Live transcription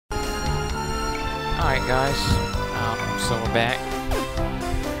Alright guys, so we're back.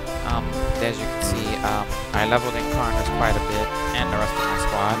 As you can see, I leveled Incarnus quite a bit, and the rest of my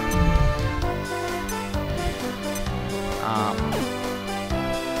squad.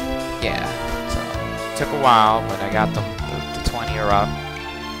 Yeah, so it took a while, but I got the 20 or up.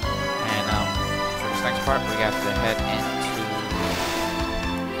 And for this next part, we got to head into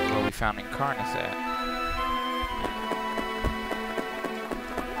where we found Incarnus at.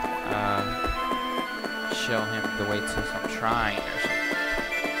 Show him the way to some shrine or something.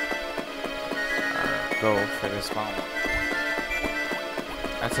 Or go for this moment.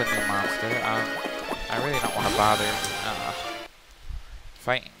 That's a new monster. I really don't want to bother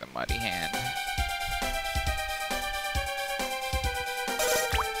fighting the Muddy Hand.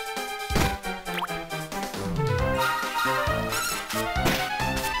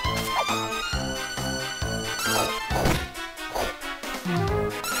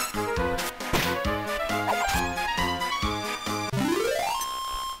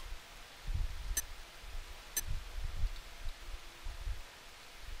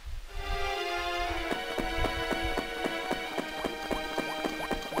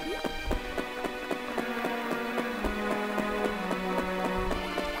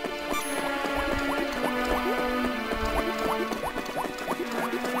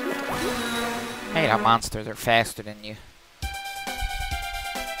 Hey, that monsters are faster than you.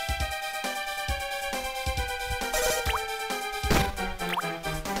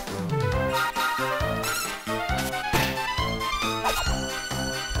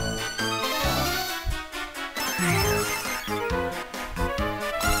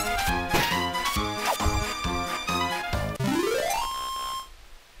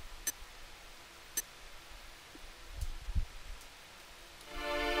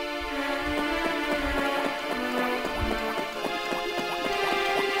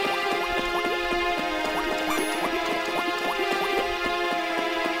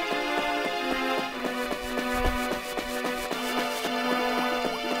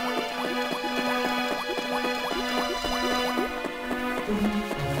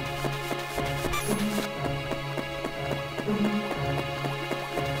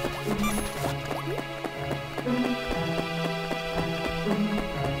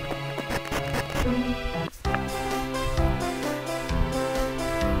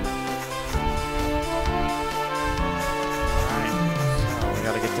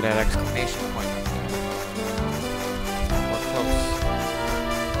 That exclamation point. We're close.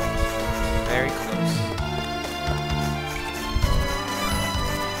 Very close.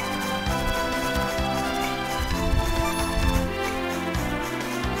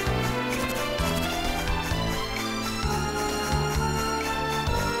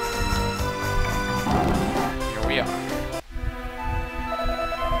 Here we are.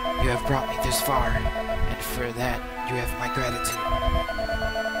 You have brought me this far, and for that you have my gratitude.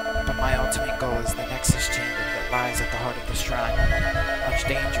 But my ultimate goal is the Nexus Chamber that lies at the heart of the shrine. Much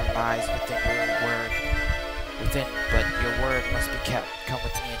danger lies within your word. But your word must be kept. Come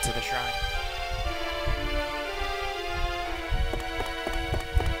with me into the shrine.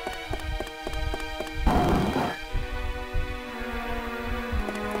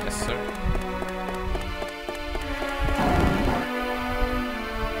 Yes, sir.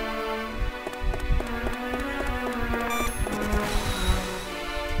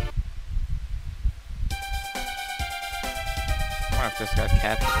 If this got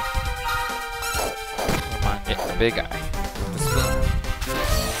captured. Come on, get the big eye. The spoon.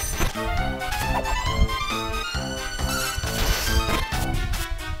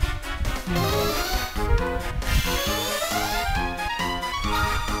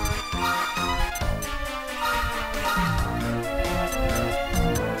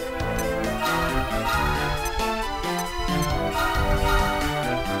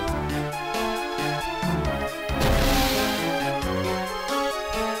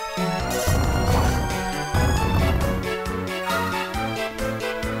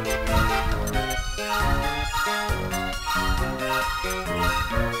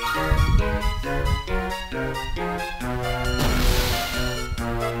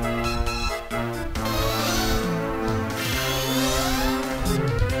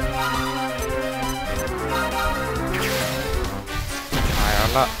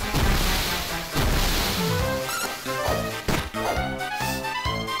 Up.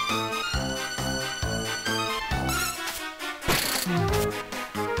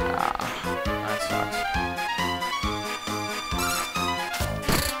 That sucks.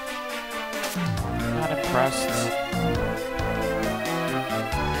 Not impressed.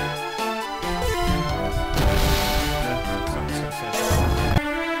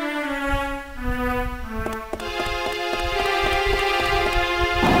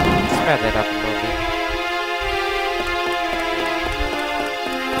 Grab that up a little bit.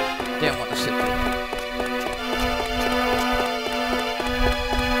 Didn't want to sit there.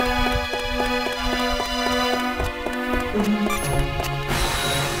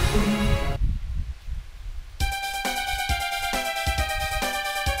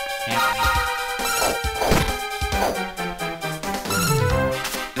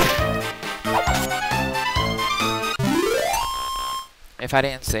 If I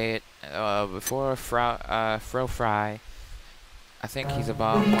didn't say it before, Fro Fry, I think he's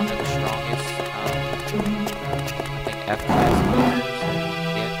about one of the strongest, I think F-class builders that you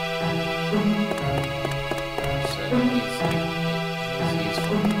can get. So he's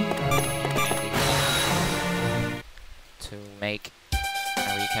useful and handy to make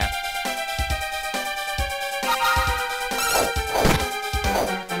whenever you can.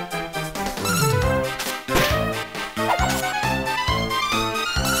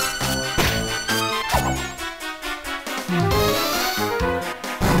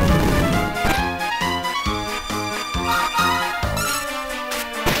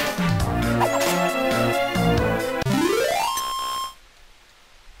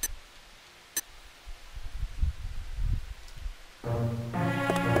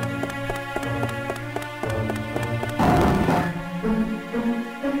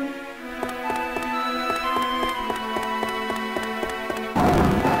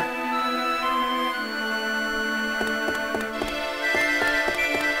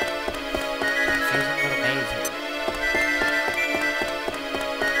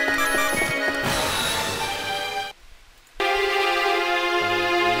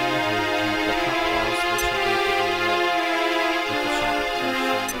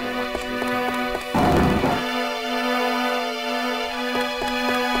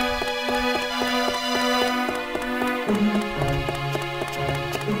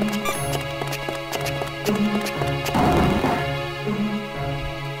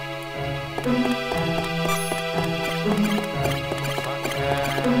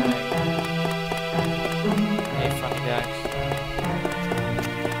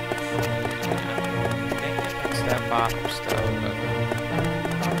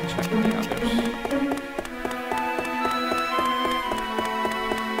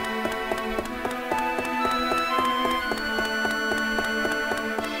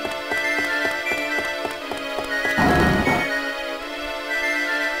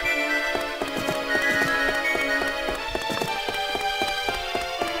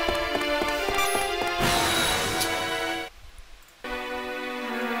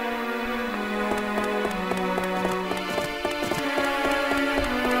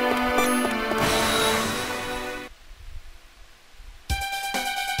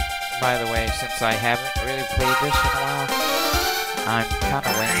 By the way, since I haven't really played this in a while, I'm kind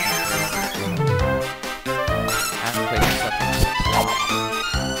of waiting for it. I haven't played this up since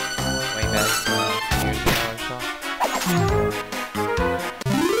way back a few years ago or so.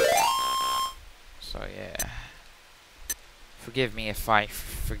 So yeah. Forgive me if I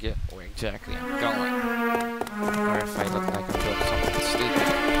forget where exactly I'm going. Or if I look like I'm doing something stupid.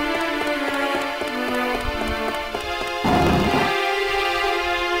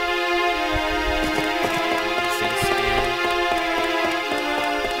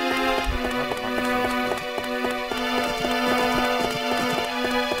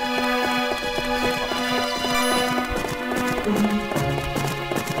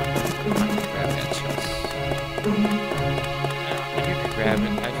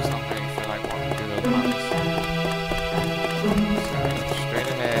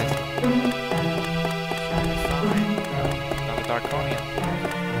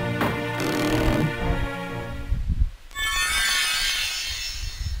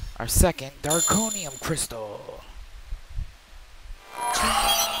 Our second Darkonium crystal.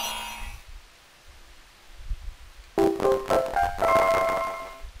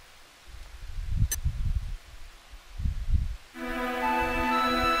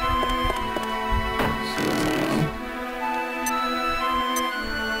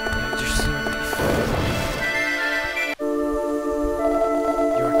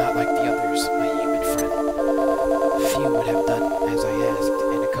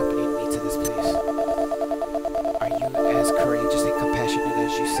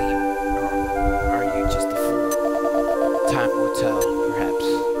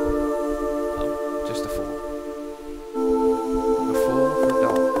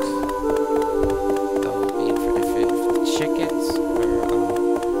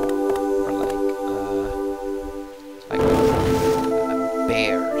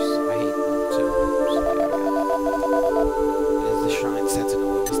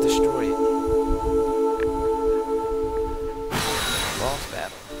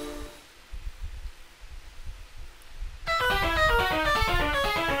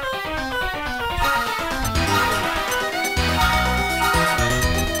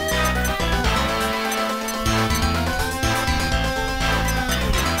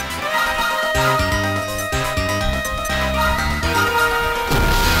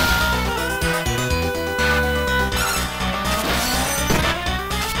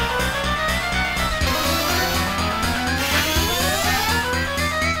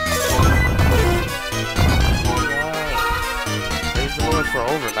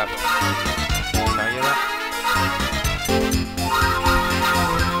 silver level. Tell you that?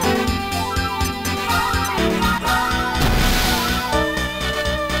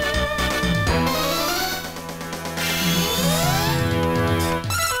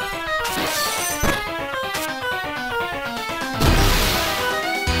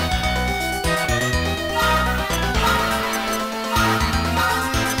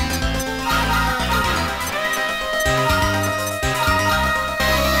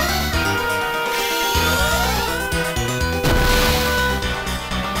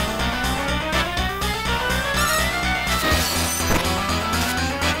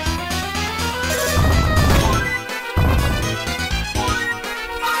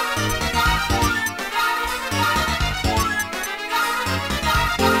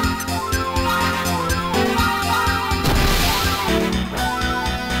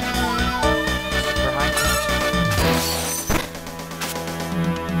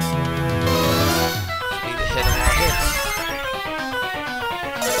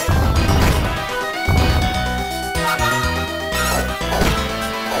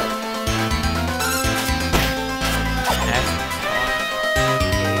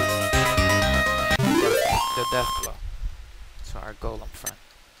 Death blow. So our golem friend.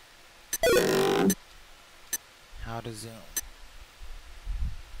 How to zoom.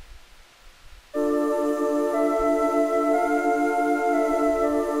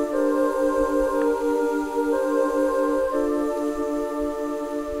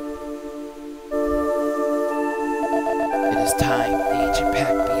 It is time. The ancient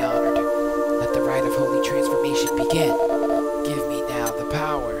pact be honored. Let the rite of holy transformation begin. Give me now the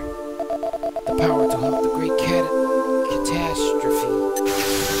power. The power to halt the great catastrophe.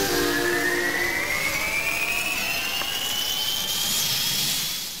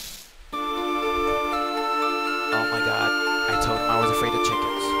 Oh my god, I told him I was afraid of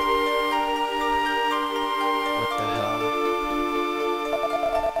chickens. What the hell?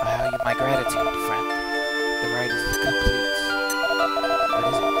 I owe you my gratitude, friend. The rite is complete. What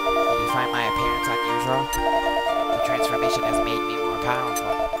is it? Did you find my appearance unusual? The transformation has made me more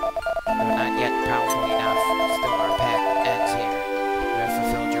powerful. Though not yet powerful enough, still our pact ends here. You have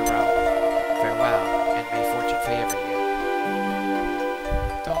fulfilled your role. Farewell, and may fortune favor you.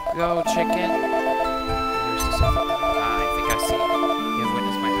 Don't go, chicken. Yours to suffer. I think I see. You have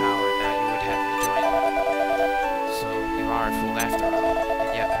witnessed my power, and now you would have me join you. So you are a fool after all,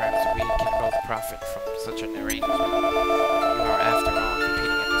 and yet perhaps we can both profit from such an arrangement. You are after all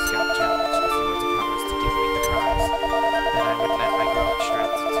competing in the Scout Challenge. If you were to promise to give me the prize, then I would lend my growing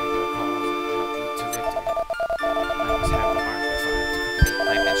strength to your cause and help you to victory. I must have the mark before I to complete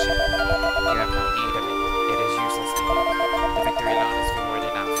my mission. You have no need of it. It is useless to you. The victory alone is reward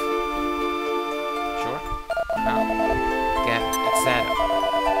enough. Sure? No? Get it set up.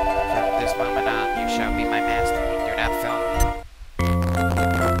 From this moment on, you shall be my master. Do not fail me.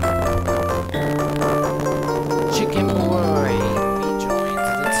 Chicken boy rejoins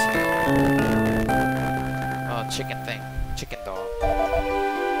the team. Oh, chicken thing. Chicken dog.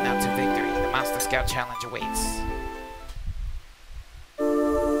 Now to victory. The Monster Scout Challenge awaits.